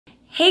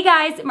Hey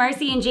guys,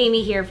 Marcy and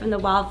Jamie here from the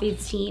Wild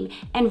Foods team.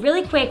 And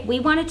really quick, we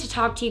wanted to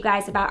talk to you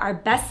guys about our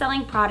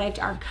best-selling product,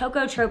 our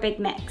Cocotropic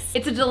mix.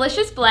 It's a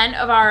delicious blend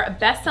of our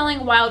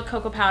best-selling wild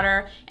cocoa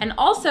powder and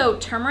also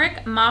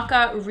turmeric,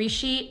 maca,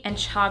 reishi, and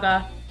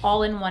chaga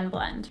all in one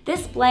blend.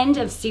 This blend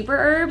of super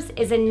herbs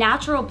is a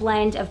natural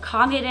blend of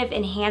cognitive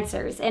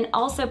enhancers and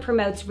also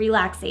promotes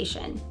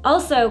relaxation.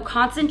 Also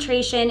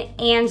concentration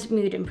and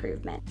mood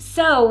improvement.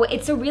 So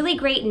it's a really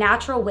great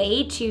natural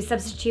way to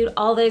substitute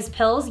all those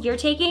pills you're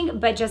taking,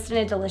 but just in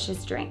a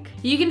delicious drink.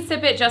 You can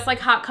sip it just like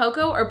hot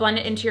cocoa or blend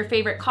it into your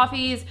favorite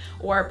coffees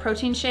or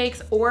protein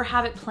shakes or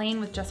have it plain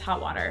with just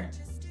hot water.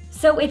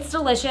 So it's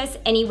delicious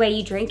any way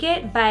you drink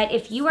it, but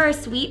if you are a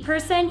sweet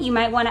person, you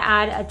might want to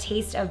add a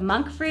taste of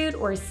monk fruit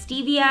or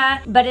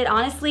stevia, but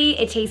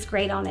it tastes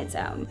great on its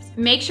own.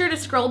 Make sure to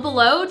scroll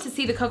below to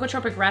see the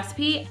Cocotropic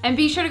recipe and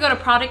be sure to go to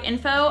product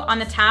info on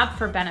the tab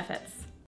for benefits.